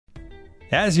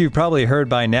As you've probably heard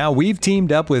by now, we've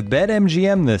teamed up with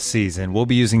BetMGM this season. We'll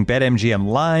be using BetMGM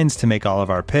lines to make all of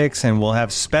our picks, and we'll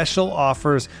have special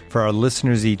offers for our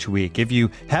listeners each week. If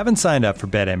you haven't signed up for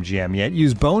BetMGM yet,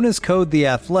 use bonus code The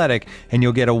Athletic, and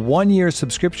you'll get a 1-year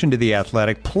subscription to The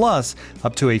Athletic, plus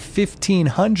up to a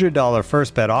 $1,500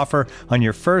 first bet offer on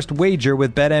your first wager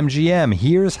with BetMGM.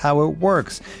 Here's how it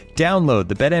works. Download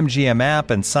the BetMGM app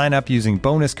and sign up using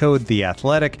bonus code The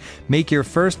Athletic. Make your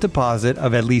first deposit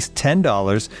of at least $10.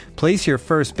 Place your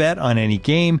first bet on any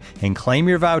game and claim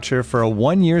your voucher for a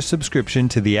 1-year subscription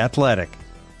to The Athletic.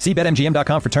 See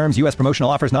BetMGM.com for terms. U.S. promotional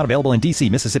offers not available in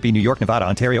D.C., Mississippi, New York, Nevada,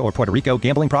 Ontario, or Puerto Rico.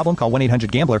 Gambling problem? Call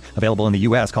 1-800-GAMBLER. Available in the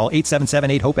U.S. Call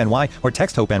 877-8-HOPE-NY or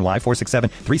text HOPE-NY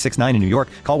 467-369 in New York.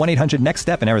 Call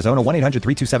 1-800-NEXT-STEP in Arizona.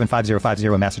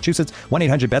 1-800-327-5050 in Massachusetts.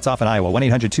 1-800-BETS-OFF in Iowa.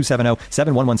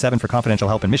 1-800-270-7117 for confidential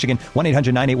help in Michigan.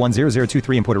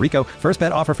 1-800-981-0023 in Puerto Rico. First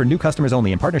bet offer for new customers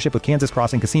only in partnership with Kansas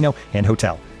Crossing Casino and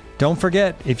Hotel. Don't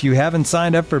forget, if you haven't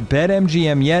signed up for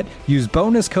BetMGM yet, use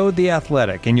bonus code The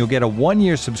Athletic, and you'll get a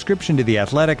 1-year subscription to The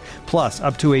Athletic, plus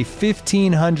up to a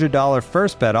 $1,500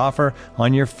 first bet offer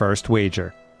on your first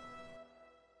wager.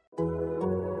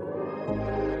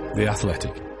 The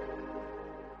Athletic.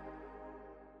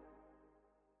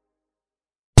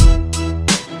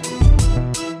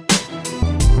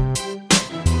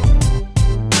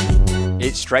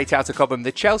 It's Straight Outta Cobham,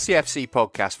 the Chelsea FC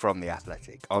podcast from The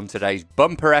Athletic. On today's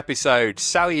bumper episode,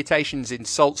 salutations in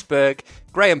Salzburg,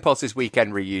 Graham Potter's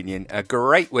weekend reunion, a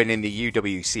great win in the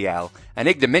UWCL, an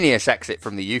ignominious exit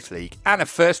from the Youth League, and a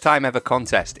first-time ever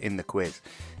contest in the quiz.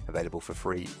 Available for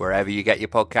free wherever you get your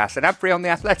podcasts and ad-free on The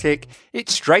Athletic.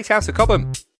 It's Straight Outta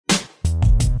Cobham.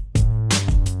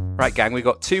 Right, gang, we've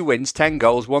got 2 wins, 10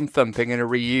 goals, 1 thumping and a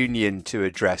reunion to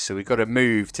address. So we've got to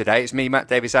move today. It's me, Matt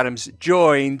Davis-Adams,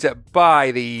 joined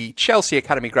by the Chelsea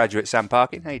Academy graduate, Sam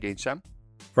Parkin. How you doing, Sam?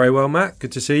 Very well, Matt.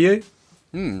 Good to see you.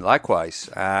 Likewise.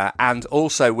 And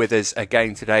also with us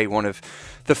again today, one of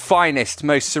the finest,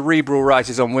 most cerebral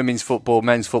writers on women's football,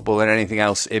 men's football and anything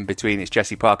else in between. It's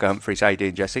Jessie Parker-Humphries. How you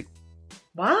doing, Jessie?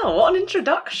 Wow, what an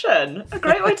introduction. A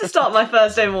great way to start my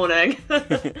Thursday morning.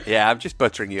 Yeah, I'm just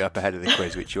buttering you up ahead of the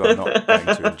quiz, which you are not going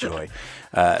to enjoy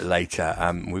later.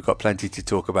 We've got plenty to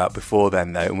talk about before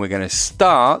then, though, and we're going to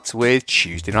start with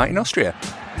Tuesday night in Austria.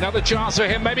 Another chance for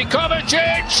him, maybe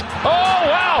Kovacic! Oh,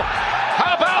 wow!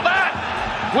 How about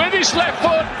that? With his left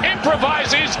foot,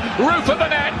 improvises, roof of the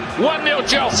net, 1-0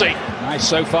 Chelsea. Nice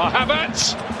so far,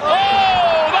 Havertz.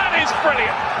 Oh, that is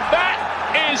brilliant! That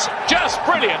is just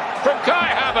brilliant from Kai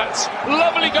Havertz.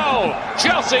 Lovely goal.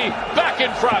 Chelsea back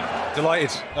in front.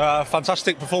 Delighted.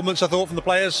 Fantastic performance, I thought, from the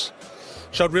players.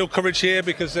 Showed real courage here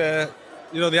because, the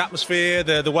atmosphere,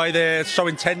 the way they're so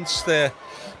intense, they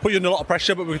put you under a lot of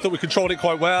pressure, but we thought we controlled it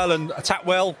quite well and attacked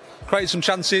well, created some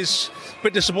chances. A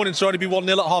bit disappointing to only be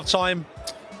 1-0 at half-time.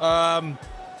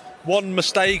 One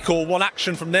mistake or one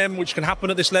action from them, which can happen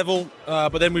at this level,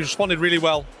 but then we responded really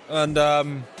well.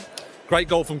 And great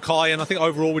goal from Kai, and I think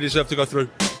overall we deserve to go through.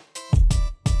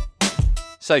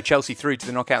 So Chelsea through to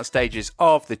the knockout stages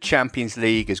of the Champions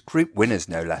League as group winners,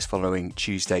 no less, following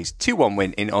Tuesday's 2-1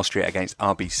 win in Austria against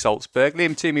RB Salzburg.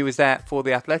 Liam Toomey was there for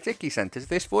The Athletic. He sent us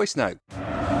this voice note.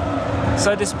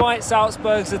 So despite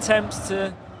Salzburg's attempts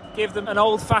to give them an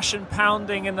old-fashioned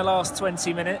pounding in the last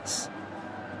 20 minutes,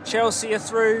 Chelsea are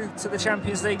through to the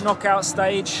Champions League knockout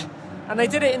stage, and they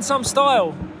did it in some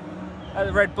style at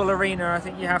the Red Bull Arena, I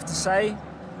think you have to say.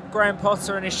 Graham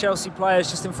Potter and his Chelsea players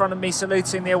just in front of me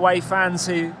saluting the away fans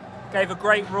who gave a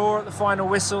great roar at the final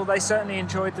whistle. They certainly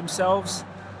enjoyed themselves.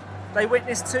 They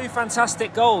witnessed 2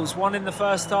 fantastic goals, one in the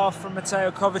first half from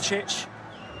Mateo Kovacic,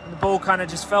 and the ball kind of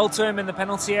just fell to him in the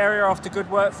penalty area after good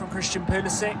work from Christian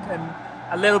Pulisic, and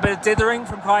a little bit of dithering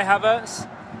from Kai Havertz.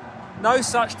 No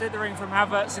such dithering from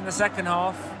Havertz in the second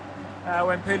half.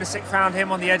 When Pulisic found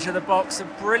him on the edge of the box, a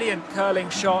brilliant curling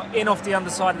shot in off the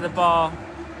underside of the bar.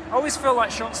 I always feel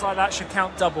like shots like that should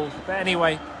count double, but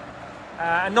anyway,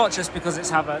 and not just because it's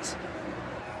Havertz.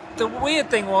 The weird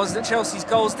thing was that Chelsea's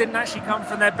goals didn't actually come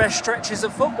from their best stretches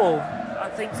of football. I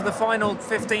think for the final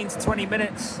 15 to 20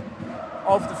 minutes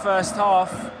of the first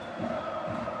half,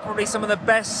 probably some of the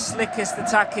best, slickest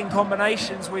attacking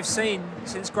combinations we've seen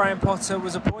since Graham Potter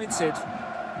was appointed.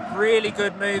 Really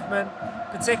good movement,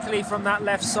 particularly from that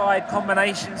left side,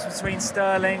 combinations between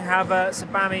Sterling, Havertz,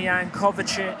 Aubameyang,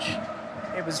 Kovacic.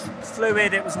 It was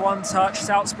fluid, it was one touch.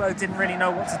 Salzburg didn't really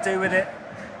know what to do with it.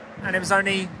 And it was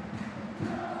only,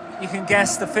 you can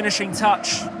guess, the finishing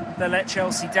touch that let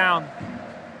Chelsea down.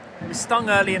 It was stung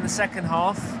early in the second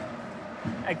half.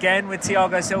 Again, with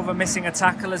Thiago Silva missing a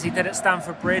tackle as he did at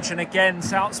Stamford Bridge. And again,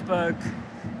 Salzburg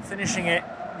finishing it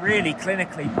really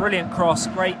clinically. Brilliant cross,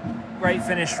 great great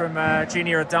finish from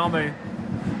Junior Adamu.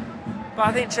 But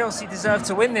I think Chelsea deserved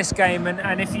to win this game,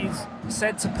 and if you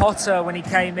said to Potter when he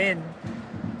came in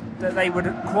that they would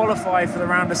qualify for the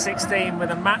round of 16 with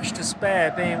a match to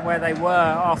spare, being where they were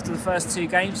after the first 2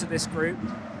 games of this group,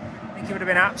 I think he would have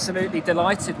been absolutely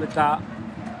delighted with that.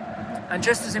 And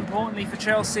just as importantly for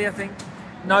Chelsea, I think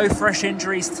no fresh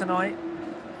injuries tonight.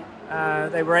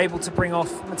 They were able to bring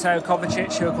off Mateo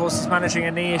Kovacic, who of course is managing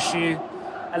a knee issue,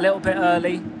 a little bit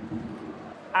early.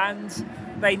 And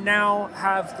they now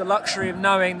have the luxury of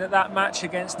knowing that match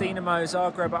against Dinamo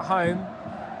Zagreb at home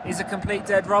is a complete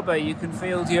dead rubber. You can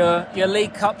field your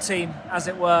League Cup team, as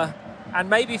it were, and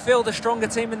maybe field a stronger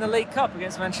team in the League Cup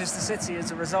against Manchester City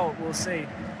as a result. We'll see.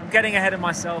 I'm getting ahead of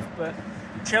myself, but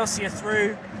Chelsea are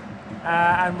through,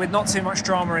 and with not too much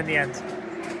drama in the end.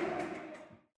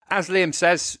 As Liam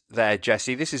says there,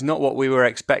 Jesse, this is not what we were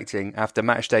expecting after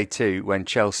match day 2 when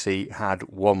Chelsea had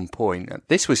 1 point.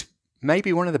 This was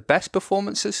maybe one of the best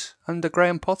performances under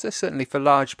Graham Potter. Certainly for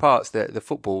large parts, the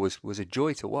football was a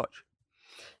joy to watch.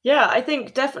 Yeah, I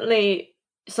think definitely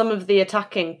some of the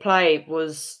attacking play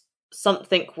was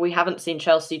something we haven't seen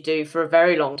Chelsea do for a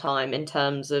very long time in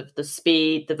terms of the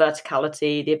speed, the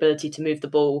verticality, the ability to move the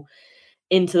ball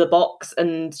into the box.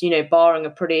 And, you know, barring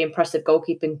a pretty impressive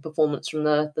goalkeeping performance from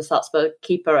the Salzburg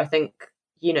keeper, I think,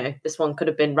 you know, this one could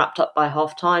have been wrapped up by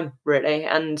half time, really.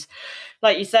 And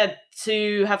like you said,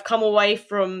 to have come away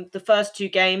from the first 2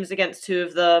 games against 2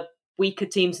 of the weaker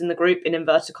teams in the group, in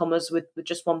inverted commas, with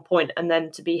just 1 point, and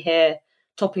then to be here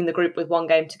topping the group with 1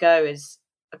 game to go is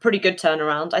a pretty good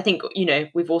turnaround. I think, you know,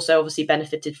 we've also obviously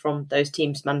benefited from those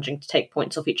teams managing to take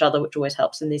points off each other, which always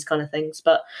helps in these kind of things.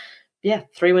 But yeah,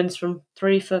 3 wins from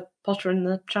 3 for Potter in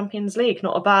the Champions League.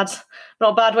 Not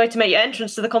a bad way to make your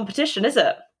entrance to the competition, is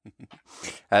it?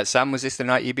 Sam, was this the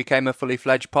night you became a fully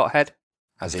fledged pothead?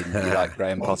 As in, you like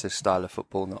Graham Potter's style of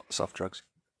football, not soft drugs?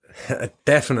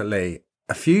 Definitely.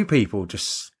 A few people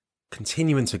just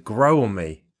continuing to grow on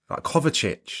me, like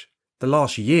Kovacic, the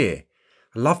last year.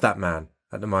 I love that man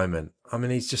at the moment. I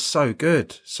mean, he's just so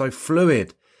good, so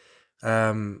fluid.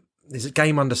 His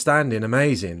game understanding,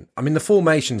 amazing. I mean, the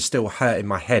formation's still hurting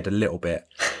my head a little bit,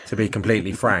 to be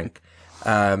completely frank.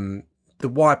 The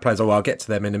wide players, I'll get to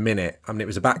them in a minute. I mean, it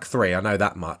was a back 3, I know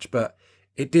that much, but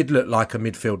it did look like a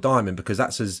midfield diamond, because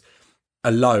that's as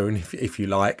alone, if you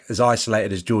like, as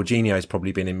isolated as Jorginho's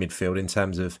probably been in midfield in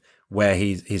terms of where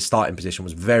his starting position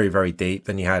was very, very deep.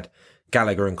 Then you had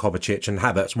Gallagher and Kovacic, and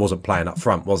Havertz wasn't playing up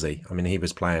front, was he? I mean, he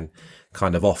was playing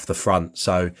kind of off the front.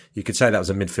 So you could say that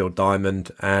was a midfield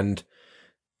diamond. And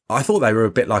I thought they were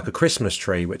a bit like a Christmas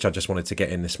tree, which I just wanted to get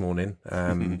in this morning,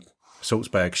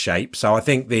 Salzburg shape. So I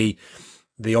think the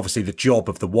obviously the job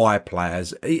of the wide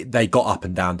players, they got up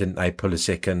and down, didn't they?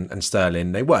 Pulisic and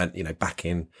Sterling, they weren't, you know, back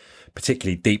in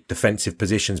particularly deep defensive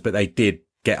positions, but they did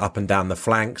get up and down the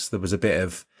flanks. There was a bit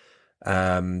of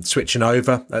switching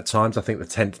over at times. I think the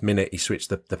 10th minute he switched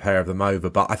the pair of them over,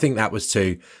 but I think that was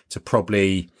to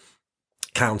probably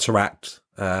counteract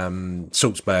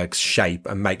Salzburg's shape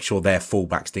and make sure their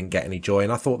fullbacks didn't get any joy.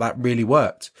 And I thought that really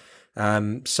worked.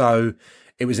 So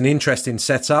it was an interesting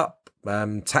setup.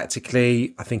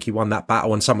 Tactically, I think he won that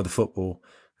battle, and some of the football,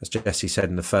 as Jesse said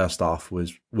in the first half,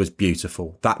 was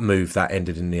beautiful. That move that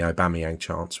ended in the Aubameyang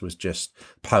chance was just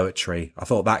poetry. I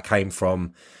thought that came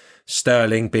from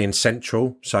Sterling being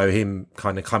central, so him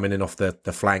kind of coming in off the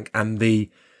flank, and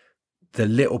the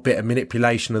little bit of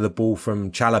manipulation of the ball from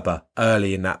Chalobah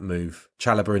early in that move.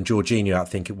 Chalobah and Jorginho, I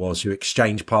think it was, who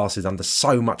exchanged passes under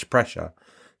so much pressure.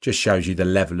 Just shows you the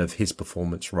level of his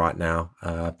performance right now,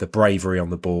 the bravery on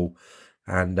the ball.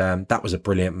 And that was a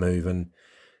brilliant move. And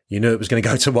you knew it was going to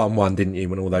go to 1-1, didn't you,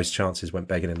 when all those chances went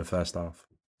begging in the first half?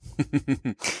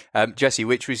 Jesse,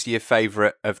 which was your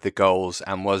favourite of the goals?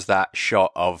 And was that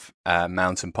shot of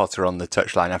Mount and Potter on the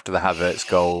touchline after the Havertz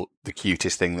goal the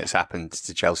cutest thing that's happened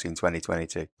to Chelsea in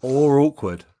 2022? Or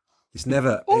awkward? It's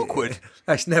never awkward.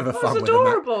 It's never fun. It's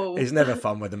adorable. It's never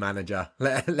fun with the manager.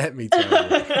 Let me tell you.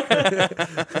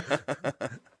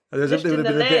 There would have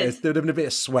been a bit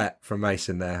of sweat from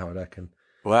Mason there, I reckon.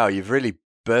 Wow, you've really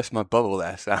burst my bubble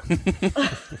there, Sam.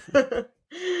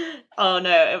 Oh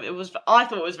no, it was. I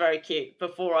thought it was very cute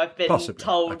before I've been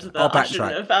told that I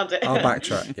shouldn't have found it. I'll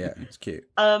backtrack. Yeah, it's cute.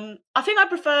 I think I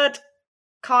preferred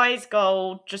Kai's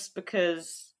goal just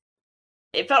because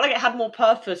it felt like it had more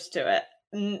purpose to it.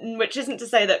 Which isn't to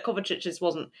say that Kovacic's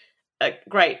wasn't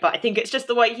great, but I think it's just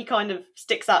the way he kind of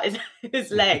sticks out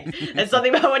his leg. There's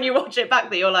something about when you watch it back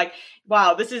that you're like,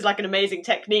 wow, this is like an amazing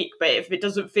technique, but if it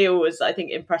doesn't feel as, I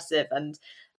think, impressive. And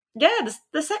yeah,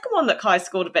 the second one that Kai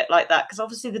scored a bit like that, because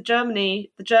obviously the Germany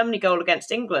goal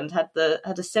against England had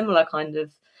a similar kind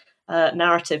of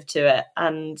narrative to it.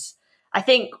 And I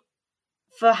think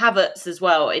for Havertz as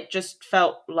well, it just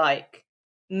felt like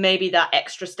maybe that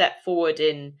extra step forward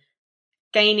in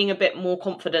gaining a bit more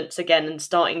confidence again and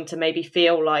starting to maybe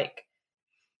feel like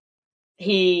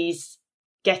he's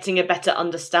getting a better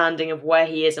understanding of where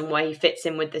he is and where he fits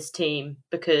in with this team,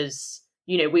 because,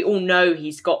 you know, we all know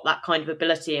he's got that kind of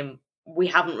ability and we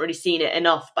haven't really seen it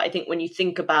enough. But I think when you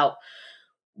think about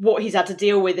what he's had to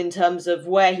deal with in terms of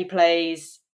where he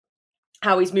plays,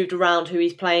 how he's moved around, who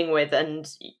he's playing with, and,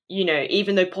 you know,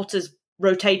 even though Potter's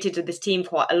rotated with this team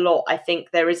quite a lot, I think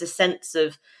there is a sense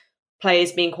of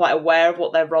players being quite aware of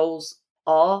what their roles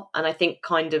are. And I think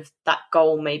kind of that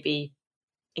goal maybe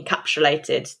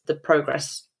encapsulated the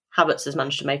progress Havertz has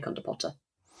managed to make under Potter.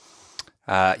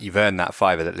 You've earned that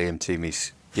fiver that Liam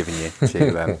Toomey's given you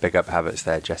to big up Havertz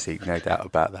there, Jesse, no doubt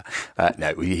about that.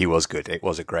 No, he was good. It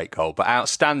was a great goal. But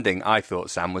outstanding, I thought,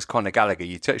 Sam, was Conor Gallagher.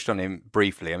 You touched on him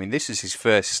briefly. I mean, this is his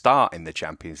first start in the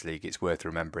Champions League, it's worth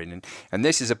remembering. And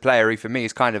this is a player who, for me,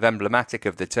 is kind of emblematic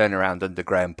of the turnaround under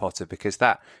Graham Potter, because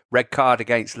that red card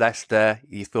against Leicester,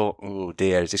 you thought, oh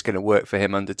dear, is this going to work for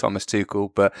him under Thomas Tuchel?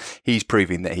 But he's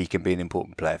proving that he can be an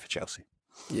important player for Chelsea.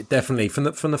 Yeah, definitely. From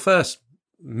the first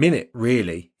minute,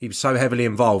 really, he was so heavily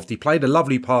involved. He played a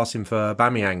lovely passing for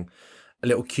Aubameyang, a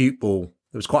little cute ball.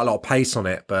 There was quite a lot of pace on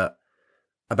it, but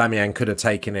Aubameyang could have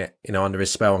taken it, you know, under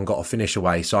his spell and got a finish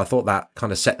away. So I thought that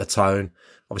kind of set the tone.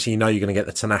 Obviously, you know, you're going to get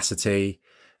the tenacity.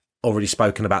 Already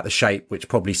spoken about the shape, which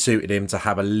probably suited him to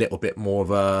have a little bit more of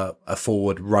a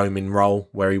forward roaming role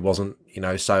where he wasn't, you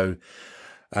know, so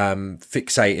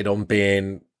fixated on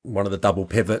being one of the double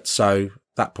pivots. So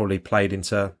that probably played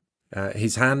into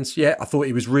his hands. Yeah, I thought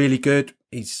he was really good.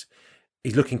 He's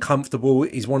looking comfortable.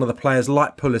 He's one of the players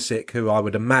like Pulisic, who I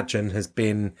would imagine has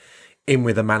been in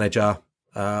with a manager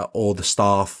or the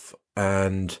staff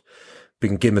and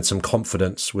been given some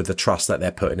confidence with the trust that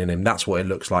they're putting in him. That's what it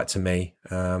looks like to me.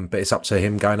 But it's up to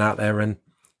him going out there and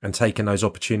taking those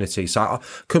opportunities. So I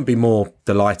couldn't be more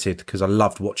delighted, because I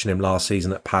loved watching him last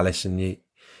season at Palace, and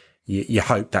you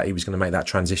hope that he was going to make that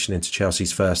transition into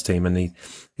Chelsea's first team, and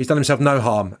he's done himself no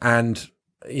harm. And,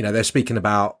 you know, they're speaking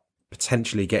about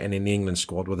potentially getting in the England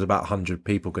squad. Well, there's about 100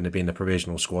 people going to be in the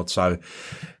provisional squad, so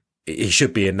he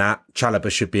should be in that.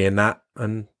 Chalobah should be in that,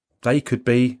 and they could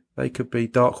be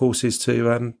dark horses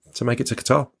to make it to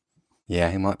Qatar.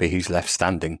 Yeah, he might be who's left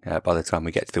standing by the time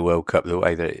we get to the World Cup, the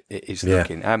way that it is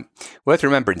looking. Worth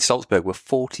remembering, Salzburg were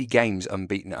 40 games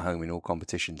unbeaten at home in all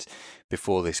competitions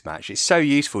before this match. It's so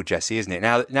useful, Jesse, isn't it?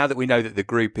 Now that we know that the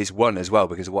group is won as well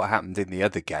because of what happened in the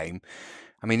other game.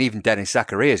 I mean, even Denis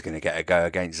Zakaria is going to get a go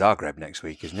against Zagreb next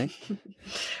week, isn't he?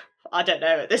 I don't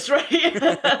know at this rate.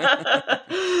 Yeah,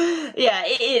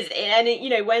 it is. And, you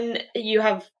know, when you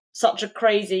have such a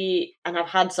crazy, and have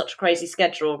had such a crazy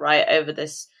schedule, right, over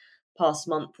this past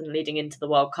month and leading into the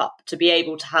World Cup, to be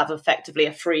able to have effectively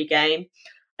a free game,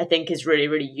 I think is really,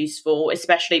 really useful,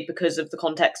 especially because of the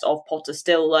context of Potter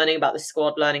still learning about the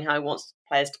squad, learning how he wants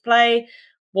players to play,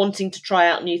 wanting to try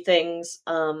out new things.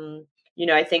 You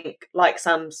know, I think, like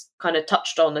Sam's kind of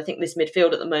touched on, I think this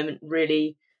midfield at the moment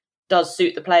really does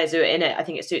suit the players who are in it. I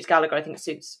think it suits Gallagher, I think it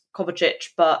suits Kovacic,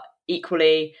 but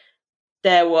equally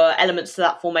there were elements to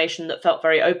that formation that felt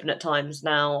very open at times.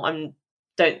 Now, I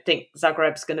don't think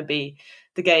Zagreb's going to be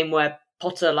the game where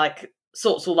Potter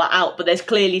sorts all that out, but there's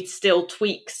clearly still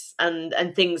tweaks and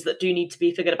things that do need to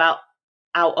be figured out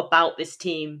about this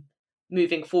team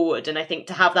moving forward. And I think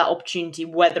to have that opportunity,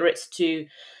 whether it's to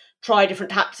try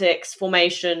different tactics,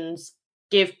 formations,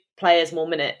 give players more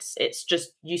minutes, it's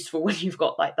just useful when you've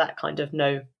got that kind of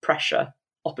no pressure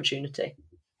opportunity.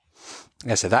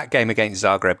 Yeah, so that game against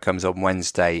Zagreb comes on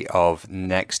Wednesday of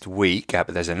next week, but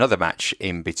there's another match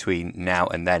in between now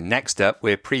and then. Next up,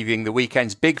 we're previewing the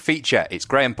weekend's big feature. It's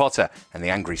Graham Potter and the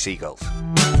Angry Seagulls.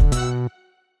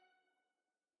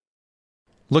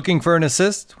 Looking for an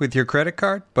assist with your credit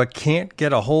card, but can't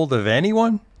get a hold of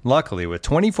anyone? Luckily, with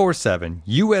 24/7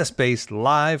 US-based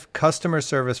live customer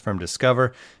service from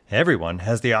Discover, everyone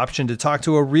has the option to talk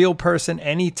to a real person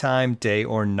anytime, day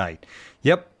or night.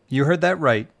 Yep, you heard that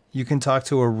right. You can talk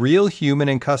to a real human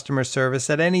in customer service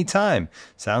at any time.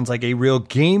 Sounds like a real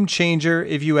game changer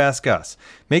if you ask us.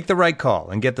 Make the right call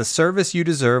and get the service you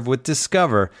deserve with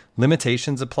Discover.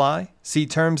 Limitations apply. See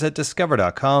terms at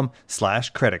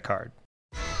discover.com/creditcard.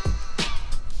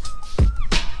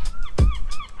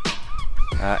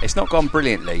 It's not gone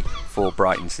brilliantly for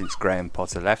Brighton since Graham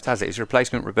Potter left, has it? His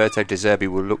replacement, Roberto De Zerbi,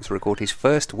 will look to record his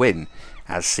first win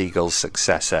as Seagulls'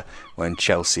 successor when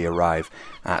Chelsea arrive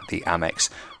at the Amex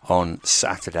on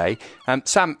Saturday.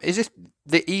 Sam, is this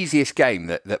the easiest game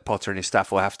that Potter and his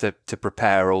staff will have to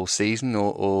prepare all season,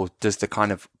 or does the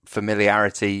kind of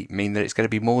familiarity mean that it's going to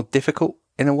be more difficult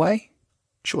in a way?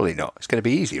 Surely not. It's going to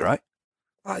be easy, right?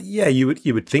 Yeah, you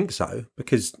would think so,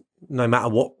 because no matter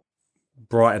what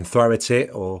Brighton throw at it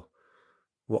or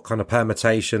what kind of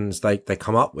permutations they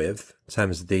come up with in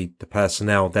terms of the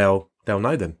personnel, they'll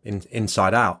know them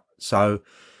inside out. So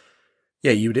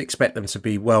yeah, you would expect them to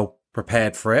be well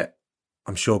prepared for it.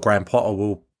 I'm sure Graham Potter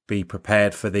will be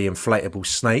prepared for the inflatable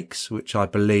snakes, which I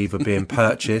believe are being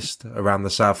purchased around the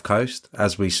South Coast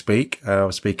as we speak. I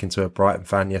was speaking to a Brighton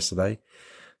fan yesterday.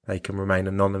 They can remain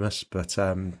anonymous, but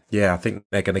yeah, I think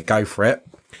they're going to go for it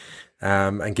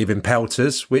and give him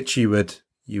pelters, which you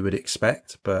would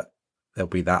expect, but there'll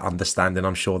be that understanding.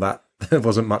 I'm sure that there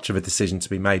wasn't much of a decision to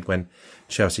be made when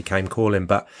Chelsea came calling,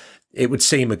 but it would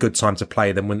seem a good time to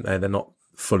play them, wouldn't they? They're not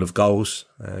full of goals.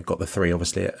 Got the 3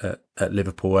 obviously at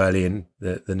Liverpool early in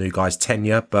the new guy's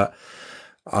tenure, but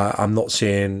I'm not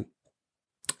seeing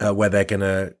where they're going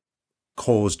to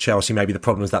cause Chelsea maybe the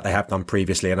problems that they have done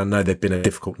previously. And I know they've been a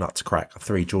difficult nut to crack.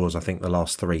 3 draws, I think, the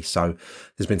last 3. So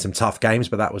there's been some tough games,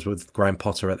 but that was with Graham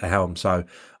Potter at the helm. So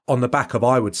on the back of,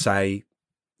 I would say,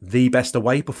 the best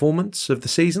away performance of the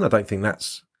season, I don't think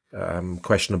that's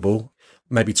questionable.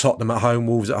 Maybe Tottenham at home,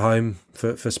 Wolves at home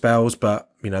for spells, but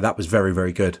that was very,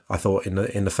 very good. I thought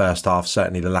in the first half,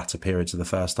 certainly the latter periods of the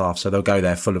first half. So they'll go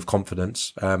there full of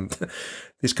confidence.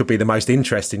 This could be the most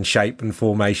interesting shape and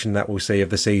formation that we'll see of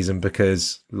the season,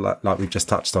 because like we've just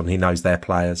touched on, he knows their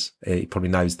players. He probably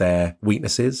knows their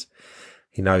weaknesses.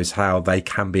 He knows how they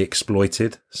can be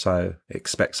exploited. So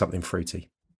expect something fruity.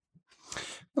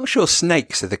 Not sure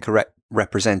snakes are the correct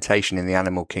representation in the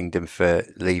animal kingdom for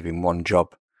leaving one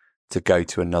job to go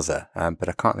to another, but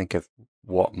I can't think of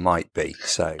what might be.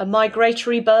 So a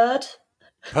migratory bird.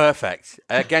 Perfect.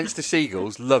 Against the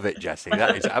seagulls. Love it, Jesse.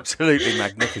 That is absolutely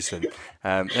magnificent.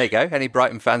 There you go. Any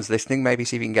Brighton fans listening, maybe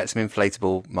see if you can get some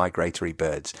inflatable migratory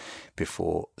birds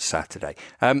before Saturday.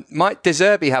 Might De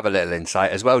Zerbi have a little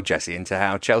insight as well, Jesse, into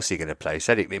how Chelsea are going to play?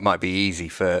 Said it might be easy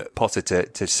for Potter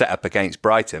to set up against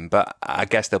Brighton, but I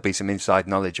guess there'll be some inside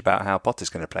knowledge about how Potter's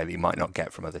going to play that you might not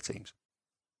get from other teams.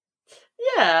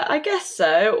 Yeah, I guess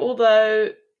so. Although,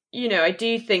 I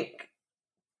do think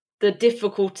the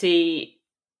difficulty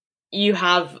you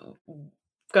have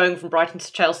going from Brighton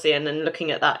to Chelsea and then looking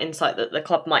at that insight that the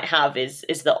club might have is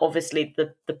that obviously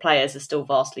the players are still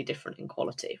vastly different in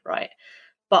quality, right?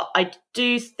 But I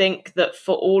do think that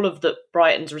for all of the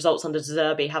Brighton's results under De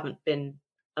Zerbi haven't been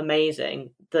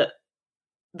amazing, that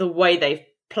the way they've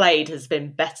played has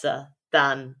been better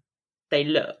than they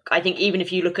look. I think even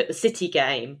if you look at the City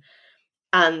game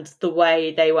and the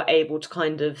way they were able to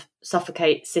kind of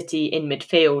suffocate City in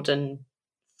midfield and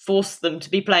force them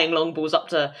to be playing long balls up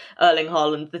to Erling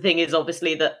Haaland. The thing is,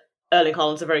 obviously, that Erling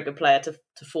Haaland's a very good player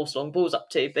to force long balls up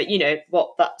to. But,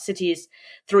 what that City's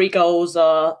 3 goals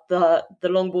are the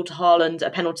long ball to Haaland, a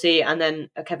penalty, and then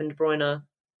a Kevin De Bruyne,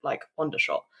 wonder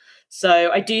shot. So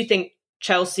I do think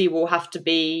Chelsea will have to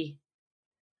be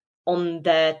on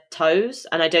their toes.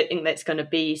 And I don't think that's going to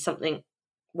be something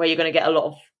where you're going to get a lot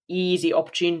of easy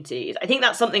opportunities. I think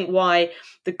that's something why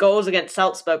the goals against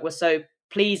Salzburg were so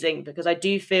pleasing, because I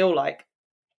do feel like,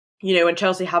 when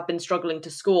Chelsea have been struggling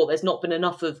to score, there's not been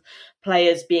enough of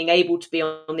players being able to be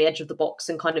on the edge of the box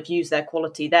and kind of use their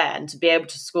quality there, and to be able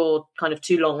to score kind of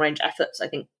 2 long range efforts, I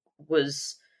think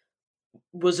was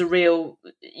a real,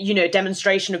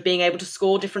 demonstration of being able to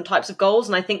score different types of goals.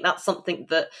 And I think that's something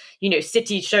that,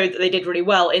 City showed that they did really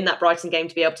well in that Brighton game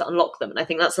to be able to unlock them. And I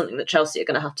think that's something that Chelsea are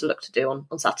going to have to look to do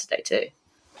on Saturday too.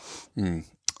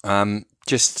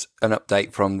 Just an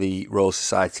update from the Royal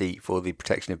Society for the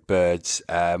Protection of Birds.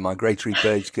 Migratory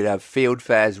birds could have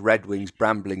fieldfares, redwings,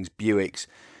 bramblings, Buicks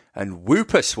and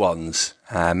whooper swans.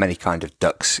 Many kind of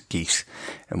ducks, geese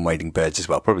and wading birds as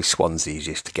well. Probably swans the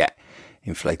easiest to get.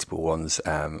 Inflatable ones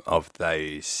of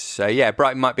those. So yeah,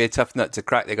 Brighton might be a tough nut to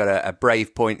crack. They got a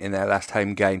brave point in their last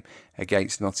home game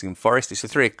against Nottingham Forest. It's a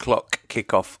 3:00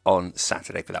 kickoff on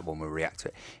Saturday for that one. We'll react to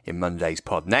it in Monday's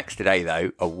pod. Next today,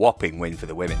 though, a whopping win for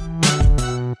the women.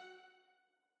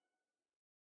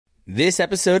 This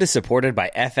episode is supported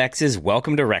by FX's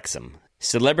Welcome to Wrexham.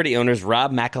 Celebrity owners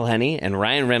Rob McElhenney and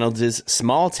Ryan Reynolds'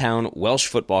 small-town Welsh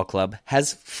football club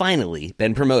has finally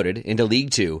been promoted into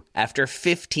League Two after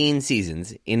 15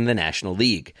 seasons in the National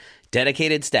League.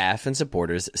 Dedicated staff and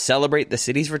supporters celebrate the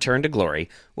city's return to glory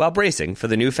while bracing for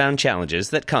the newfound challenges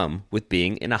that come with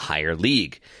being in a higher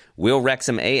league. Will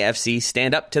Wrexham AFC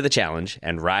stand up to the challenge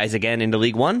and rise again into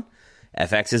League One?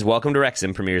 FX's Welcome to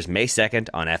Wrexham premieres May 2nd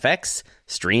on FX,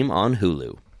 stream on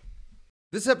Hulu.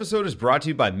 This episode is brought to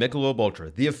you by Michelob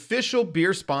Ultra, the official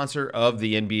beer sponsor of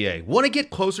the NBA. Want to get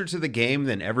closer to the game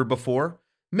than ever before?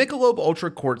 Michelob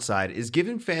Ultra Courtside is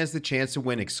giving fans the chance to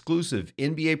win exclusive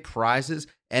NBA prizes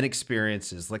and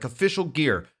experiences like official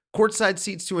gear, courtside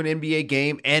seats to an NBA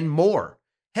game, and more.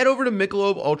 Head over to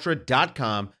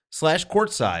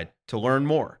MichelobUltra.com/courtside to learn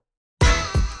more.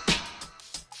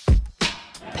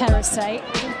 Perisset,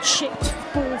 chipped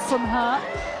ball from her,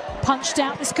 punched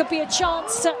out. This could be a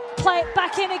chance to play it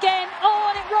back in again. Oh,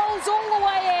 and it rolls all the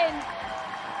way in.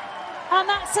 And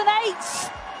that's an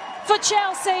 8th for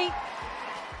Chelsea.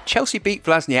 Chelsea beat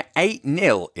Vlasnia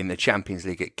 8-0 in the Champions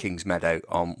League at Kingsmeadow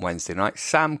on Wednesday night.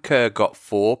 Sam Kerr got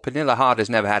 4. Pernilla Harder's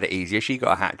never had it easier. She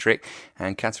got a hat-trick.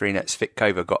 And Katarina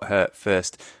Svitkova got her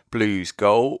first Blues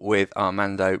goal with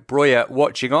Armando Broja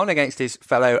watching on against his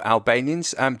fellow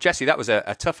Albanians. Jessie, that was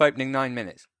a tough opening 9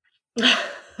 minutes.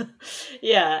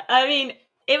 Yeah, I mean,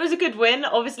 it was a good win.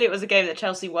 Obviously, it was a game that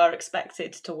Chelsea were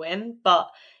expected to win. But,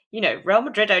 Real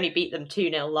Madrid only beat them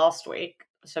 2-0 last week.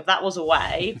 So that was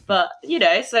away, but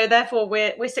so therefore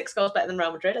we're 6 goals better than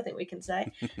Real Madrid, I think we can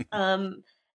say.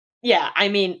 Yeah, I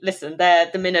mean, listen,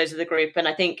 they're the minnows of the group, and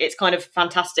I think it's kind of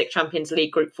fantastic Champions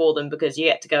League group for them because you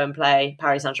get to go and play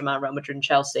Paris Saint-Germain, Real Madrid and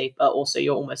Chelsea, but also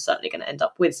you're almost certainly going to end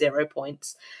up with 0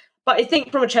 points. But I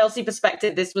think from a Chelsea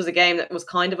perspective, this was a game that was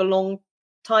kind of a long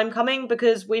time coming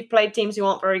because we've played teams who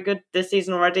aren't very good this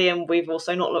season already, and we've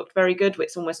also not looked very good.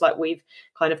 It's almost like we've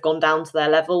kind of gone down to their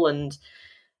level, and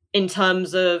in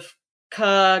terms of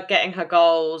Kerr getting her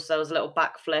goals, there was a little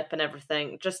backflip and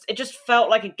everything. It just felt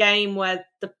like a game where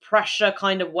the pressure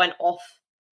kind of went off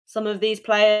some of these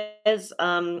players.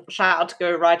 Shout out to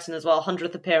Guro Reiten as well,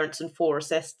 100th appearance and 4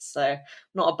 assists, so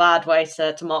not a bad way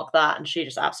to mark that. And she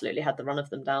just absolutely had the run of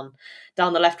them down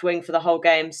the left wing for the whole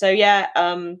game. So yeah,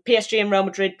 PSG and Real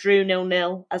Madrid drew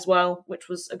 0-0 as well, which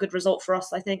was a good result for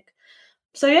us, I think.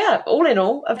 So yeah, all in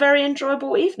all, a very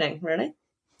enjoyable evening, really.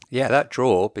 Yeah, that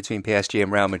draw between PSG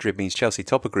and Real Madrid means Chelsea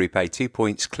top of Group A, 2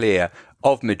 points clear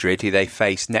of Madrid, who they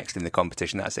face next in the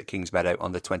competition. That's at Kingsmeadow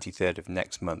on the 23rd of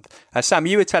next month. Sam,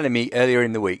 you were telling me earlier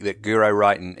in the week that Guro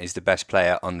Reiten is the best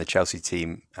player on the Chelsea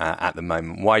team at the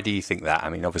moment. Why do you think that? I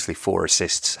mean, obviously 4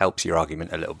 assists helps your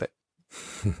argument a little bit.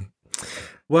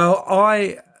 Well,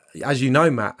 I, as you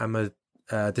know, Matt, am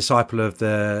a disciple of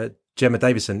the Gemma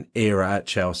Davison era at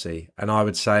Chelsea, and I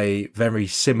would say very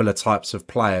similar types of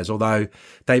players, although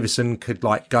Davison could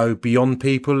go beyond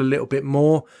people a little bit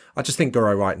more. I just think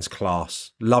Guro Reiten's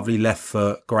class. Lovely left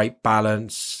foot, great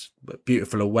balance,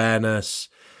 beautiful awareness.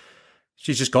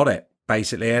 She's just got it,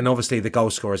 basically. And obviously the goal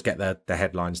scorers get the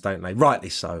headlines, don't they? Rightly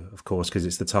so, of course, because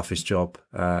it's the toughest job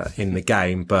in the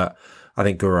game. But I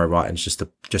think Guro Reiten's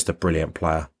just a brilliant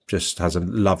player. Just has a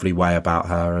lovely way about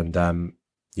her, and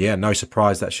yeah, no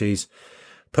surprise that she's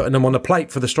putting them on the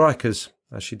plate for the strikers,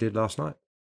 as she did last night.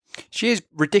 She is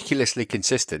ridiculously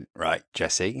consistent, right,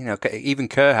 Jessie? Even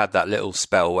Kerr had that little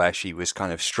spell where she was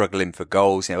kind of struggling for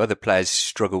goals. Other players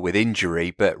struggle with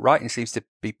injury, but Reiten seems to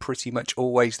be pretty much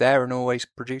always there and always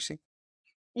producing.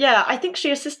 Yeah, I think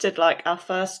she assisted our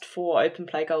first 4 open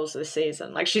play goals of the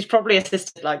season. She's probably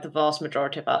assisted the vast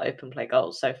majority of our open play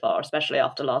goals so far, especially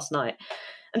after last night.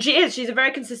 And she's a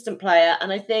very consistent player,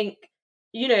 and I think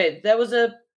there was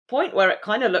a point where it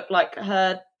kind of looked like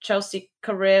her Chelsea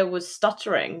career was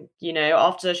stuttering,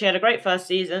 after she had a great first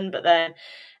season, but then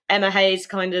Emma Hayes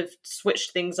kind of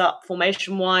switched things up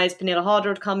formation-wise. Pernilla Harder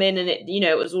had come in, and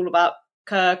it was all about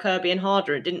Kirby and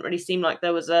Harder. It didn't really seem like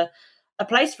there was a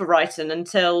place for Reiten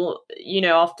until,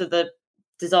 after the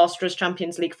disastrous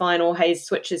Champions League final, Hayes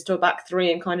switches to a back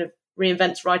 3 and kind of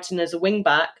reinvents Reiten as a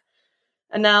wing-back.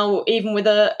 And now, even with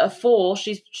a 4,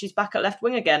 she's back at left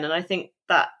wing again. And I think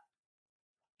that,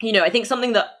 I think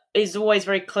something that is always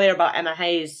very clear about Emma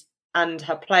Hayes and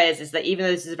her players is that even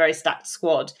though this is a very stacked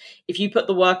squad, if you put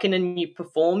the work in and you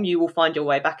perform, you will find your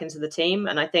way back into the team.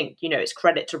 And I think, it's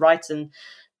credit to Reiten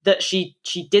that she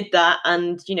did that.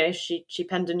 And, she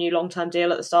penned a new long-term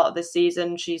deal at the start of this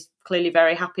season. She's clearly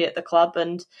very happy at the club.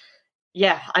 And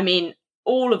yeah, I mean,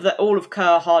 all of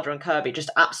Kerr, Harder and Kirby just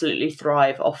absolutely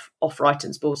thrive off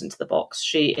Reiten's balls into the box.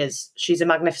 She's a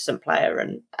magnificent player,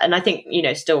 and I think,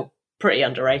 still pretty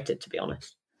underrated, to be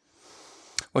honest.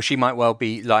 Well, she might well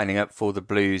be lining up for the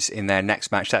Blues in their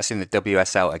next match. That's in the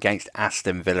WSL against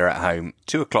Aston Villa at home.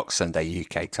 2:00 Sunday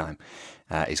UK time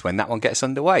is when that one gets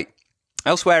underway.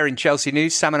 Elsewhere in Chelsea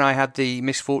news, Sam and I had the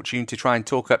misfortune to try and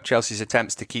talk up Chelsea's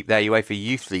attempts to keep their UEFA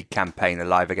Youth League campaign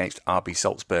alive against RB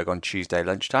Salzburg on Tuesday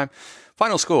lunchtime.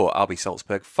 Final score, RB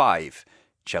Salzburg 5,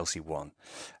 Chelsea 1.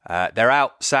 They're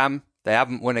out, Sam. They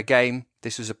haven't won a game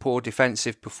This was a poor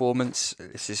defensive performance.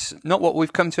 This is not what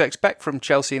we've come to expect from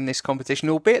Chelsea in this competition,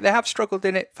 albeit they have struggled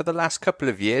in it for the last couple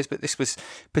of years, but this was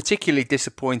particularly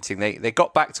disappointing. They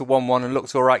got back to 1-1 and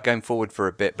looked all right going forward for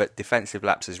a bit, but defensive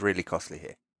lapse is really costly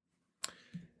here.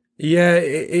 Yeah,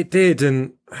 it did.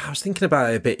 And I was thinking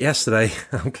about it a bit yesterday.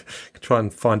 I'm try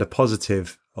and find a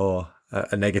positive or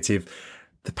a negative.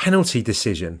 The penalty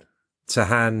decision to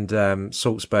hand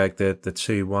Salzburg the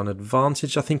 2-1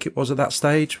 advantage, I think it was at that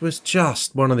stage, was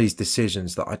just one of these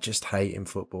decisions that I just hate in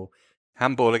football.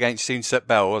 Handball against Soon-Suk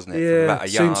Bell, wasn't it? Yeah, about a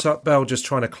yard. Soon-Suk Bell just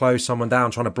trying to close someone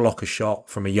down, trying to block a shot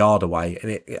from a yard away.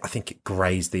 And I think it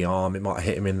grazed the arm. It might have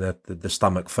hit him in the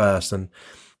stomach first. And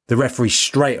the referee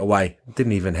straight away,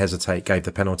 didn't even hesitate, gave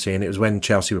the penalty. And it was when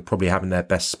Chelsea were probably having their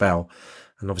best spell.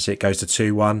 And obviously it goes to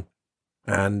 2-1.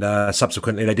 And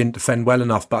subsequently, they didn't defend well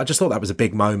enough. But I just thought that was a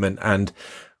big moment, and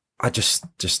I just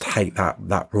hate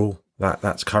that rule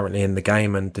that's currently in the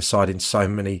game and deciding so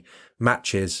many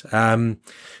matches.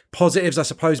 Positives, I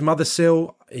suppose.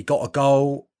 Mothersill, he got a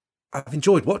goal. I've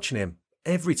enjoyed watching him.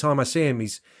 Every time I see him,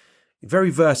 he's a very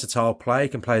versatile player. He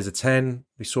can play as a 10.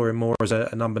 We saw him more as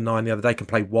a number 9 the other day. Can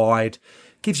play wide.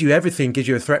 Gives you everything. Gives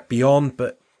you a threat beyond.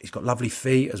 But he's got lovely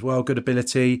feet as well. Good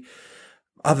ability.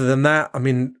 Other than that, I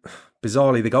mean,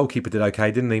 bizarrely, the goalkeeper did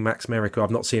okay, didn't he? Max Merrick, who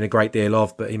I've not seen a great deal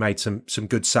of, but he made some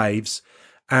good saves.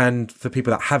 And for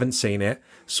people that haven't seen it,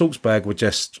 Salzburg were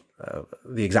just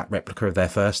the exact replica of their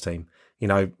first team. You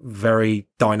know, very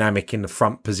dynamic in the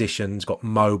front positions, got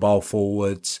mobile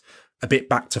forwards, a bit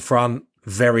back to front,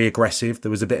 very aggressive.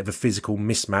 There was a bit of a physical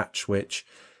mismatch, which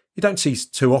you don't see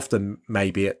too often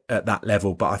maybe at that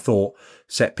level. But I thought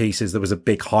set pieces, there was a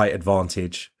big height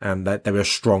advantage, and they were a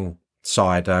strong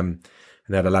side. And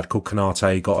they had a lad called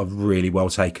Konate, who got a really well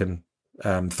taken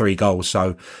 3 goals.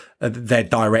 So their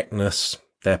directness,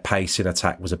 their pace in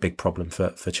attack was a big problem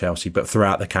for Chelsea. But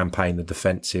throughout the campaign, the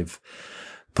defensive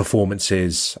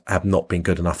performances have not been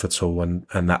good enough at all, and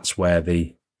that's where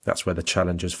the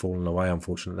challenge has fallen away,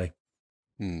 unfortunately.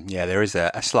 Yeah, there is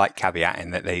a slight caveat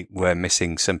in that they were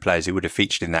missing some players who would have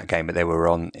featured in that game, but they were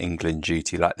on England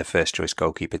duty, like the first choice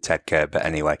goalkeeper, Ted Kerr. But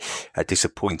anyway, a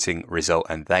disappointing result,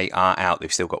 and they are out.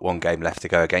 They've still got one game left to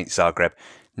go against Zagreb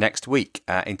next week.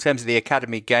 In terms of the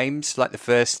academy games, like the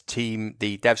first team,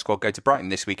 the Dev squad go to Brighton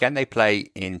this weekend. They play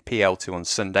in PL2 on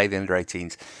Sunday. The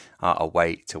under-18s are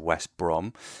away to West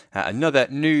Brom. Another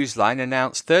news line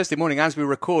announced Thursday morning as we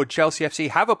record, Chelsea FC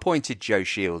have appointed Joe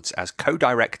Shields as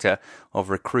co-director of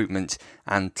recruitment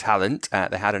and talent.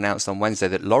 They had announced on Wednesday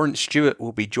that Lawrence Stewart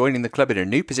will be joining the club in a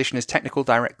new position as technical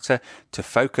director to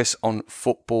focus on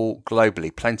football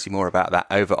globally. Plenty more about that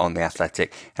over on The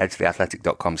Athletic. Head to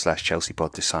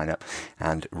theathletic.com/ChelseaPod to sign up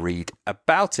and read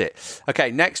about it. Okay,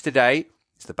 next today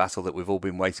is the battle that we've all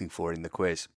been waiting for in the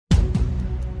quiz.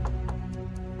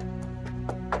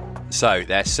 So,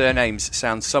 their surnames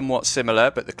sound somewhat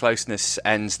similar, but the closeness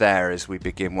ends there as we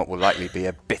begin what will likely be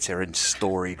a bitter and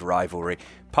storied rivalry.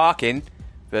 Parkin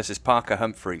versus Parker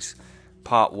Humphreys,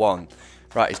 Part 1.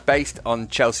 Right, it's based on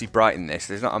Chelsea Brighton this.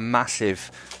 There's not a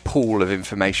massive pool of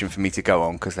information for me to go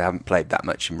on because they haven't played that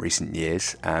much in recent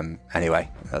years. Anyway,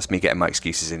 that's me getting my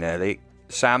excuses in early.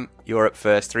 Sam, you're up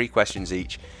first, 3 questions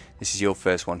each. This is your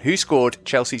first one. Who scored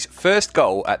Chelsea's first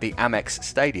goal at the Amex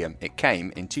Stadium? It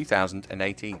came in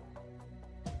 2018.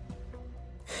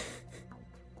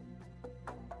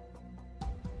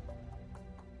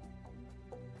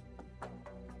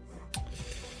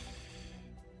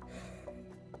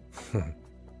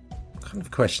 What kind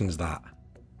of question is that?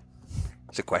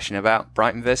 It's a question about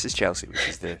Brighton versus Chelsea, which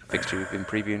is the fixture we've been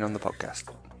previewing on the podcast.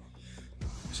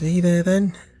 Is he there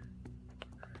then?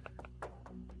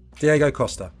 Diego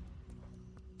Costa.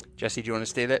 Jesse, do you want to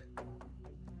steal it?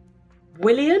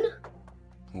 Willian?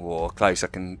 Oh, close. I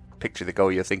can picture the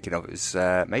goal you're thinking of. It was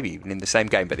maybe even in the same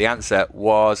game, but the answer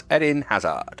was Eden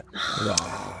Hazard.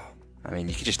 I mean,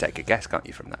 you could just take a guess, can't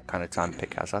you, from that kind of time,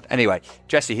 pick Hazard. Anyway,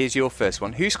 Jesse, here's your first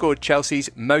one. Who scored Chelsea's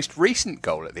most recent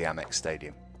goal at the Amex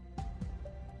Stadium?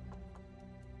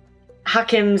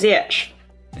 Hakim Ziyech.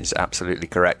 Is absolutely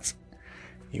correct.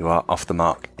 You are off the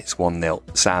mark. It's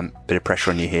 1-0. Sam, bit of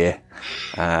pressure on you here.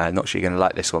 Not sure you're going to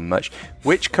like this one much.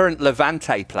 Which current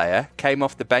Levante player came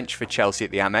off the bench for Chelsea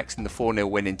at the Amex in the 4-0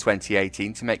 win in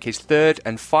 2018 to make his third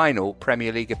and final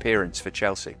Premier League appearance for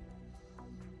Chelsea?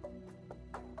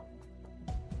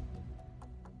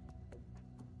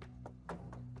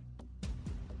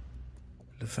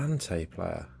 Levante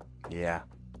player? Yeah.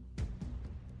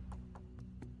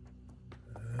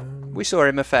 We saw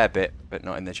him a fair bit, but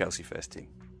not in the Chelsea first team.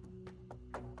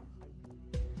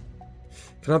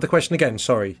 Can I have the question again?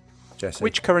 Sorry. Jesse.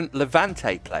 Which current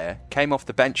Levante player came off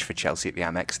the bench for Chelsea at the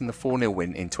Amex in the 4-0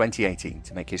 win in 2018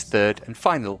 to make his third and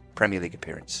final Premier League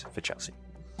appearance for Chelsea?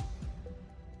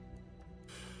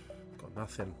 Got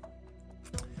nothing.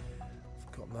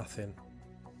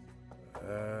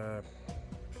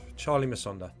 Charlie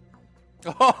Masonda.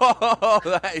 Oh,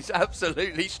 that is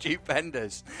absolutely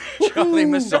stupendous. Charlie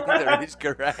Masonda is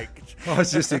correct. I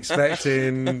was just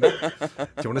expecting... Do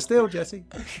you want to steal, Jesse?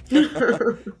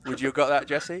 Would you have got that,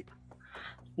 Jesse?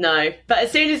 No, but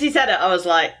as soon as he said it, I was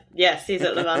like, yes, he's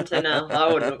at Levante now.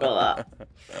 I wouldn't have got that.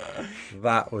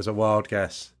 That was a wild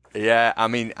guess. Yeah, I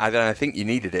mean, I think you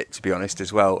needed it, to be honest,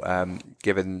 as well,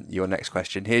 given your next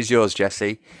question. Here's yours,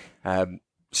 Jesse.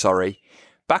 Sorry.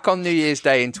 Back on New Year's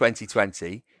Day in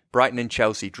 2020, Brighton and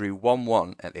Chelsea drew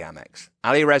 1-1 at the Amex.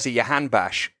 Alireza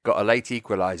Jahanbakhsh got a late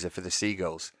equaliser for the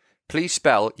Seagulls. Please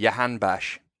spell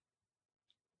Jahanbakhsh.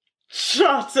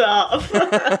 Shut up.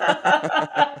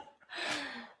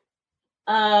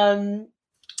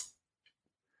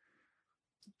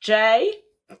 J.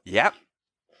 Yep.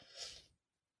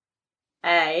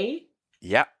 A.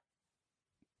 Yep.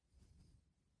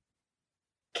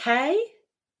 K.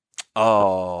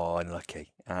 Oh,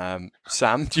 unlucky.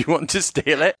 Sam, do you want to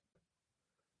steal it?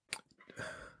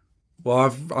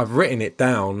 Well, I've written it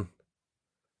down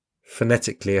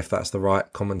phonetically, if that's the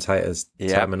right commentator's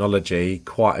terminology,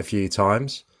 quite a few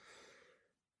times.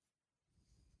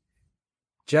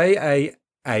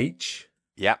 J-A-H.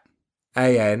 Yep.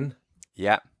 A-N.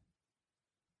 Yep.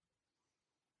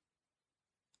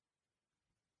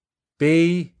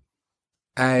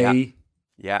 B-A.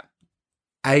 Yep.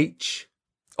 H.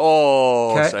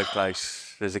 Oh, K. so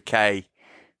close. There's a K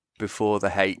before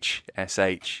the H,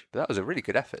 S-H. But that was a really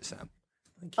good effort, Sam.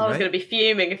 I was going to be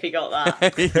fuming if he got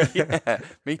that. Yeah,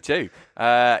 me too.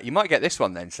 You might get this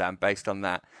one then, Sam, based on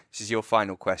that. This is your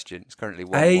final question. It's currently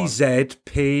 1-1.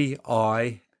 A-Z-P-I-L.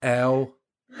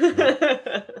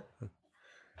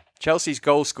 Chelsea's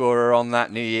goal scorer on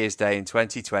that New Year's Day in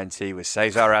 2020 was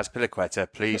Cesar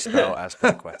Azpilicueta. Please spell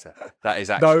Azpilicueta. That is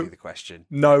actually the question.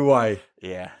 No way.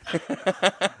 Yeah.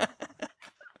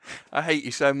 I hate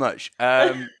you so much. Do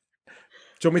you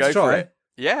want me to try it?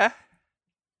 Yeah.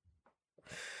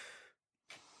 I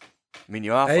mean,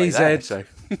 you're halfway there, so...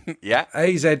 Yeah.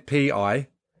 A-Z-P-I.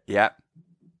 Yeah.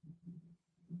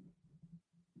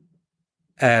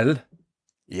 L.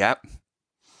 Yeah.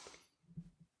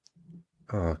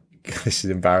 Oh, this is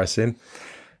embarrassing.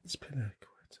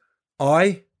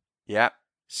 I. Yeah.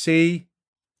 C.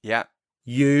 Yeah.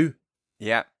 U.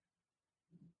 Yeah.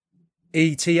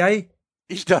 E-T-A.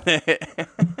 He's done it.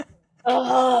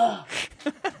 Oh.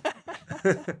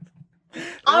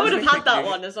 I would have had that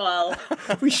one as well.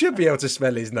 We should be able to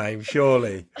spell his name,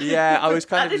 surely. Yeah, I was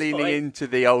kind At of this leaning point. into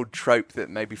the old trope that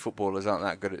maybe footballers aren't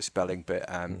that good at spelling, but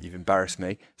you've embarrassed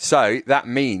me. So that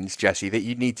means, Jesse, that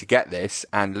you need to get this,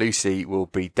 and Lucy will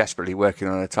be desperately working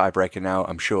on a tiebreaker now,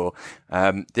 I'm sure.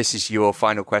 This is your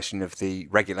final question of the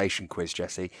regulation quiz,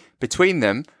 Jesse. Between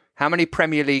them, how many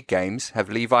Premier League games have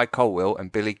Levi Colwill and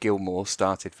Billy Gilmore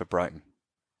started for Brighton?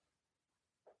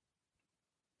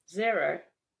 0.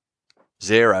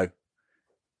 0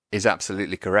 is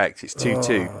absolutely correct. It's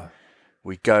 2-2. Oh.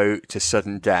 We go to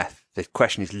sudden death. The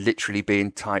question is literally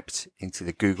being typed into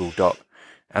the Google Doc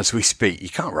as we speak. You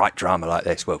can't write drama like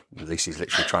this. Well, Lucy's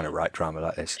literally trying to write drama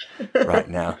like this right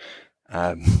now.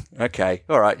 Okay,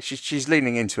 all right. She's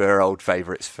leaning into her old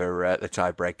favourites for the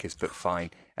tiebreakers, but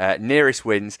fine. Nearest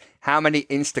wins. How many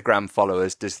Instagram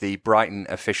followers does the Brighton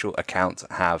official account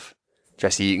have?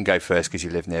 Jesse, you can go first because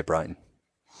you live near Brighton.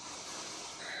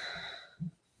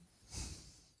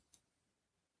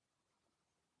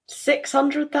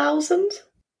 600,000?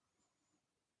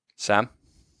 Sam?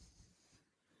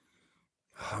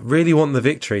 I really want the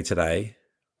victory today,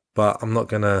 but I'm not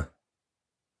going to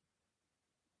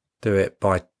do it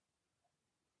by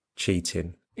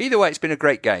cheating. Either way, it's been a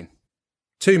great game.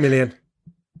 2 million.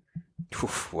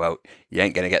 Oof, well, you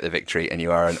ain't going to get the victory, and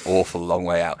you are an awful long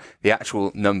way out. The actual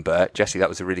number, Jesse, that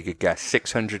was a really good guess.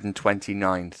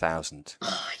 629,000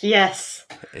 Yes.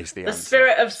 is the The answer.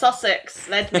 spirit of Sussex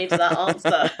led me to that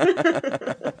answer.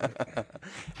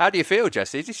 How do you feel,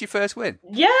 Jesse? Is this your first win?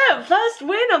 Yeah, first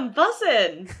win, I'm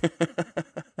buzzing.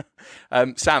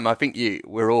 Sam, I think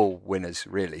we're all winners,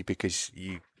 really, because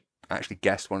you actually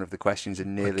guessed one of the questions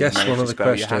and nearly guessed managed one to of the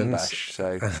spell your questions. handbash.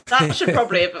 So That should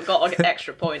probably have got an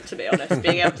extra point, to be honest,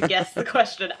 being able to guess the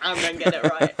question and then get it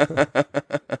right.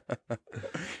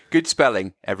 Good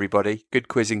spelling, everybody. Good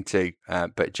quizzing too.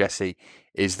 But Jesse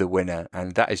is the winner.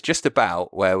 And that is just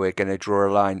about where we're going to draw a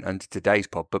line under today's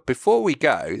pod. But before we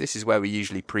go, this is where we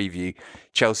usually preview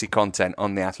Chelsea content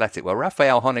on The Athletic. Well,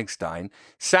 Raphael Honigstein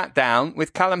sat down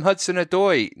with Callum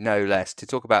Hudson-Odoi, no less, to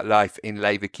talk about life in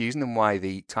Leverkusen and why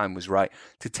the time was right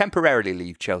to temporarily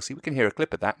leave Chelsea. We can hear a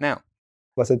clip of that now.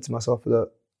 I said to myself that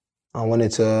I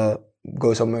wanted to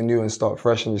go somewhere new and start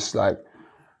fresh and just like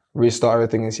restart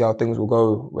everything and see how things will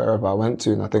go wherever I went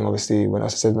to. And I think obviously when the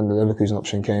Leverkusen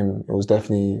option came, it was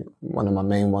definitely one of my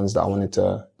main ones that I wanted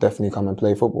to definitely come and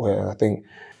play football here. I think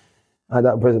at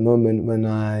that present moment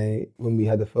when we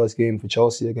had the first game for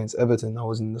Chelsea against Everton, I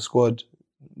was in the squad.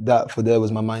 That for there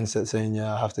was my mindset saying,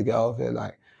 yeah, I have to get out of here.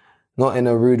 Like, not in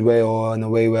a rude way or in a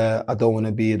way where I don't want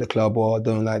to be at the club or I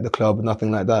don't like the club,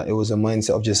 nothing like that. It was a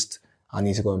mindset of just, I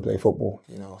need to go and play football,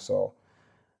 you know. So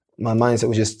my mindset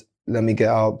was just, let me get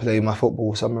out, play my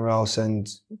football somewhere else and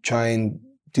try and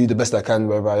do the best I can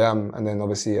wherever I am. And then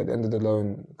obviously at the end of the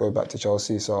loan, go back to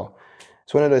Chelsea. So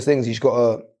it's one of those things, you just got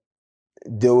to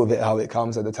deal with it how it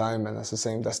comes at the time. And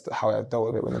that's how I dealt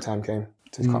with it when the time came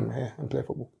to come here and play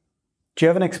football. Do you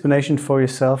have an explanation for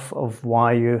yourself of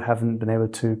why you haven't been able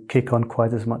to kick on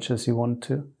quite as much as you wanted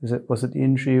to? Was it the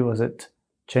injury? Was it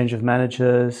change of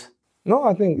managers? No,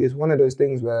 I think it's one of those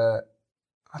things where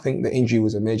I think the injury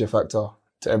was a major factor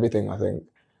to everything. I think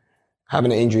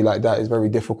having an injury like that is very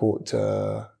difficult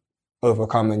to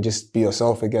overcome and just be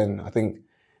yourself again. I think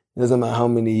it doesn't matter how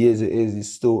many years it is,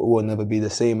 it will never be the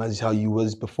same as how you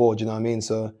was before. Do you know what I mean?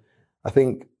 So I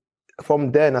think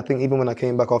from then, I think even when I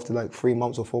came back after like 3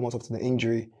 months or 4 months after the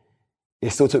injury,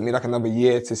 it still took me like another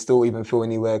year to still even feel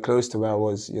anywhere close to where I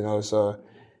was, you know. So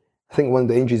I think one of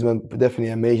the injuries was definitely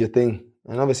a major thing.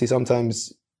 And obviously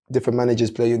sometimes different managers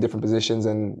play you in different positions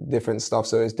and different stuff.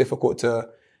 So it's difficult to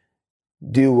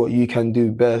do what you can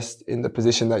do best in the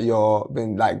position that you're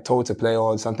been like told to play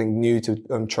or something new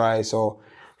to try. So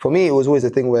for me, it was always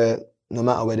a thing where no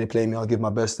matter where they play me, I'll give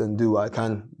my best and do what I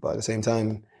can. But at the same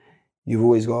time, you've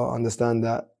always got to understand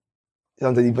that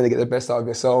sometimes you're going to get the best out of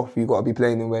yourself. You've got to be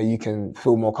playing in where you can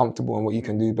feel more comfortable and what you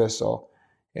can do best. So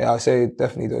yeah, I'll say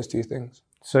definitely those two things.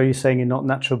 So you're saying you're not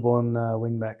natural born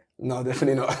wing back? No,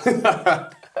 definitely not.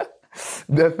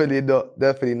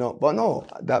 Definitely not. But no,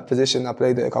 that position, I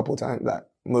played it a couple of times, like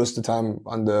most of the time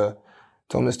under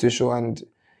Thomas Tuchel, and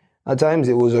at times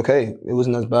it was okay. It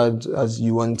wasn't as bad as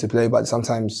you wanted to play, but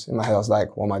sometimes in my head I was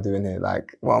like, what am I doing here?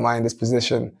 Like, why am I in this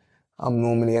position? I'm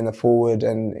normally in a forward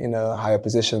and in a higher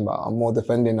position, but I'm more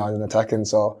defending now than attacking.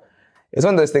 So it's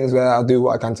one of those things where I'll do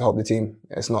what I can to help the team.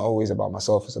 It's not always about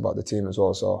myself, it's about the team as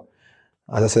well. So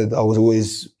as I said, I was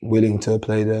always willing to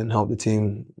play there and help the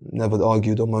team. Never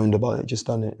argued or moaned about it, just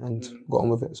done it and got on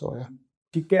with it. So yeah.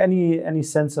 Do you get any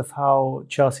sense of how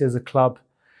Chelsea as a club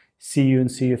see you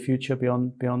and see your future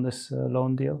beyond this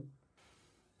loan deal?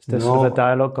 Is there sort of a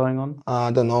dialogue going on?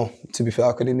 I don't know. To be fair,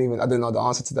 I don't know the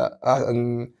answer to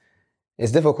that.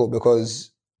 It's difficult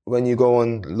because when you go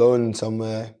on loan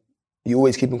somewhere, you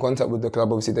always keep in contact with the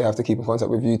club. Obviously, they have to keep in contact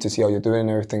with you to see how you're doing and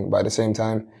everything. But at the same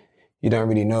time, you don't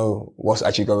really know what's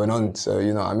actually going on. So,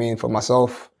 you know what I mean? For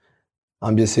myself,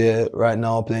 I'm just here right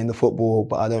now playing the football,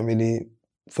 but I don't really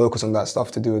focus on that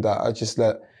stuff to do with that. I just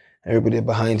let everybody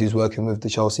behind who's working with the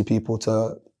Chelsea people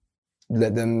to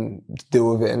let them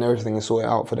deal with it and everything and sort it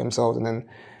out for themselves. And then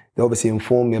they obviously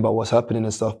inform me about what's happening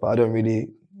and stuff, but I don't really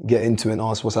get into it and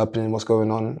ask what's happening, what's going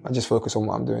on. I just focus on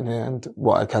what I'm doing here and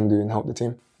what I can do and help the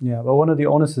team. Yeah, well, one of the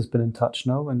owners has been in touch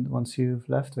now, and once you've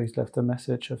left, or he's left a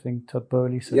message, I think Todd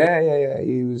Bowley said. Yeah.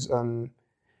 He was.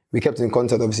 We kept in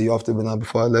contact, obviously,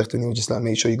 before I left, and he was just like,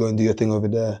 make sure you go and do your thing over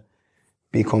there.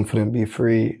 Be confident, be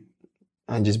free,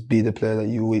 and just be the player that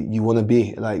you want to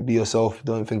be. Like, be yourself,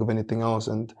 don't think of anything else.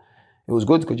 And it was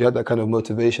good because you had that kind of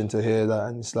motivation to hear that,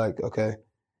 and it's like, okay,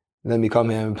 let me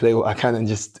come here and play what I can and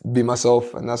just be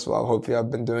myself. And that's what hopefully I've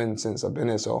been doing since I've been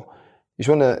here. So you just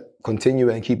want to continue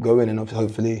it and keep going, and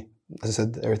hopefully, as I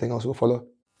said, everything else will follow.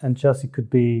 And Chelsea could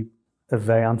be a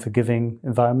very unforgiving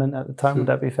environment at the time, would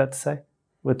that be fair to say,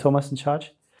 with Thomas in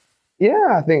charge?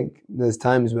 Yeah, I think there's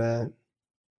times where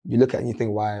you look at it and you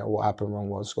think why or what happened wrong,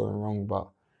 what's going wrong, but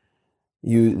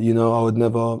you know, I would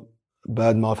never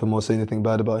badmouth him or say anything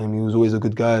bad about him. He was always a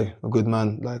good guy, a good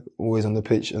man, like always on the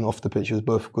pitch and off the pitch, he was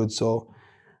both good. So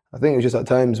I think it was just at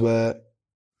times where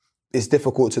it's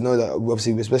difficult to know that,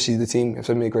 obviously, especially the team have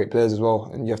so many great players as well,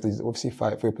 and you have to obviously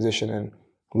fight for your position and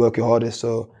work your hardest.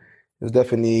 So it was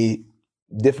definitely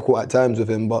difficult at times with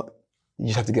him, but you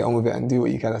just have to get on with it and do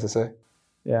what you can, as I say.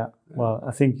 Yeah, well,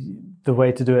 I think the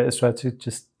way to do it is try to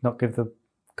just not give the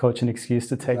coach an excuse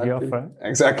to take you off, right?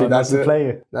 Exactly, that's it. Play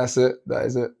you. That's it, that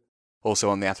is it.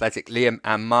 Also on The Athletic, Liam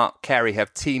and Mark Carey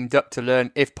have teamed up to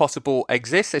learn if possible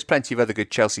exists. There's plenty of other good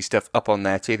Chelsea stuff up on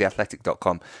there too.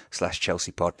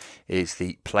 theathletic.com/ChelseaPod is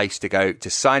the place to go to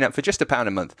sign up for just £1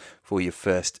 a month for your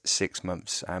first 6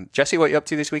 months. Jesse, what are you up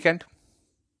to this weekend?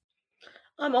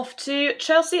 I'm off to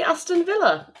Chelsea-Aston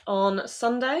Villa on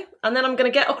Sunday, and then I'm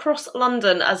going to get across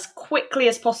London as quickly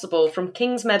as possible from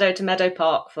Kings Meadow to Meadow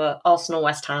Park for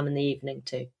Arsenal-West Ham in the evening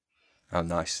too. Oh,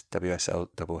 nice. WSL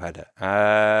doubleheader.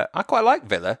 I quite like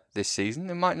Villa this season.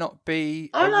 It might not be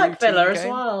I like Villa game. as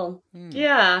well.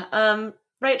 Yeah.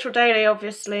 Rachel Daly,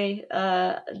 obviously,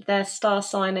 their star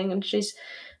signing, and she's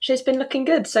been looking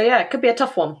good. So, yeah, it could be a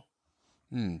tough one.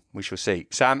 We shall see.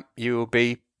 Sam, you will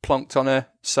be plonked on a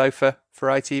sofa for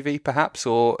ITV, perhaps,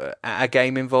 or at a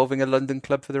game involving a London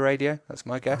club for the radio? That's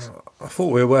my guess. I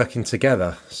thought we were working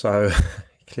together, so...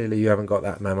 Clearly you haven't got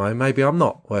that memo. Maybe I'm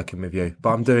not working with you, but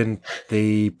I'm doing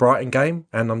the Brighton game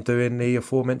and I'm doing the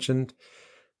aforementioned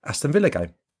Aston Villa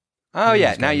game. Oh,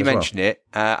 yeah. Now you mention it.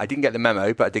 I didn't get the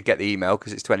memo, but I did get the email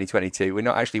because it's 2022. We're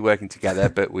not actually working together,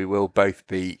 but we will both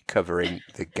be covering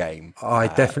the game. I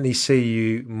definitely see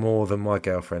you more than my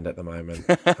girlfriend at the moment.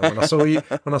 And when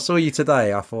I saw you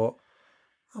today, I thought,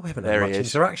 we haven't had much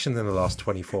interaction in the last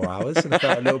 24 hours, and I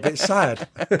felt a little bit sad.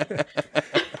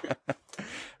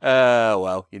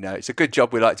 Well, it's a good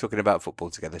job we like talking about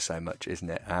football together so much, isn't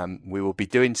it? We will be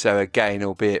doing so again,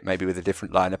 albeit maybe with a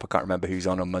different lineup. I can't remember who's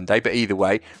on Monday, but either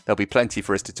way, there'll be plenty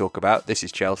for us to talk about. This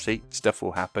is Chelsea. Stuff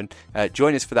will happen.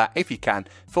 Join us for that if you can.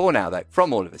 For now, though,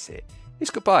 from all of us here, it's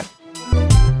goodbye.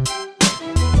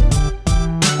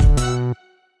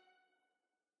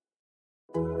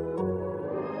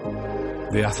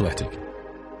 The Athletic.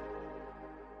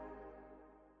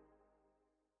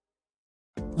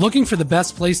 Looking for the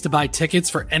best place to buy tickets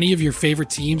for any of your favorite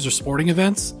teams or sporting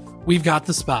events? We've got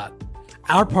the spot.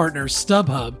 Our partner,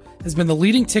 StubHub, has been the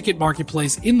leading ticket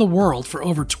marketplace in the world for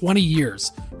over 20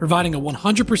 years, providing a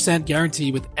 100%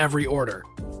 guarantee with every order.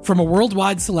 From a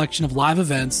worldwide selection of live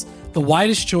events, the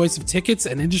widest choice of tickets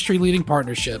and industry-leading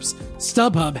partnerships,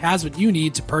 StubHub has what you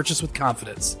need to purchase with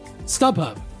confidence.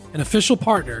 StubHub, an official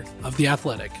partner of The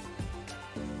Athletic.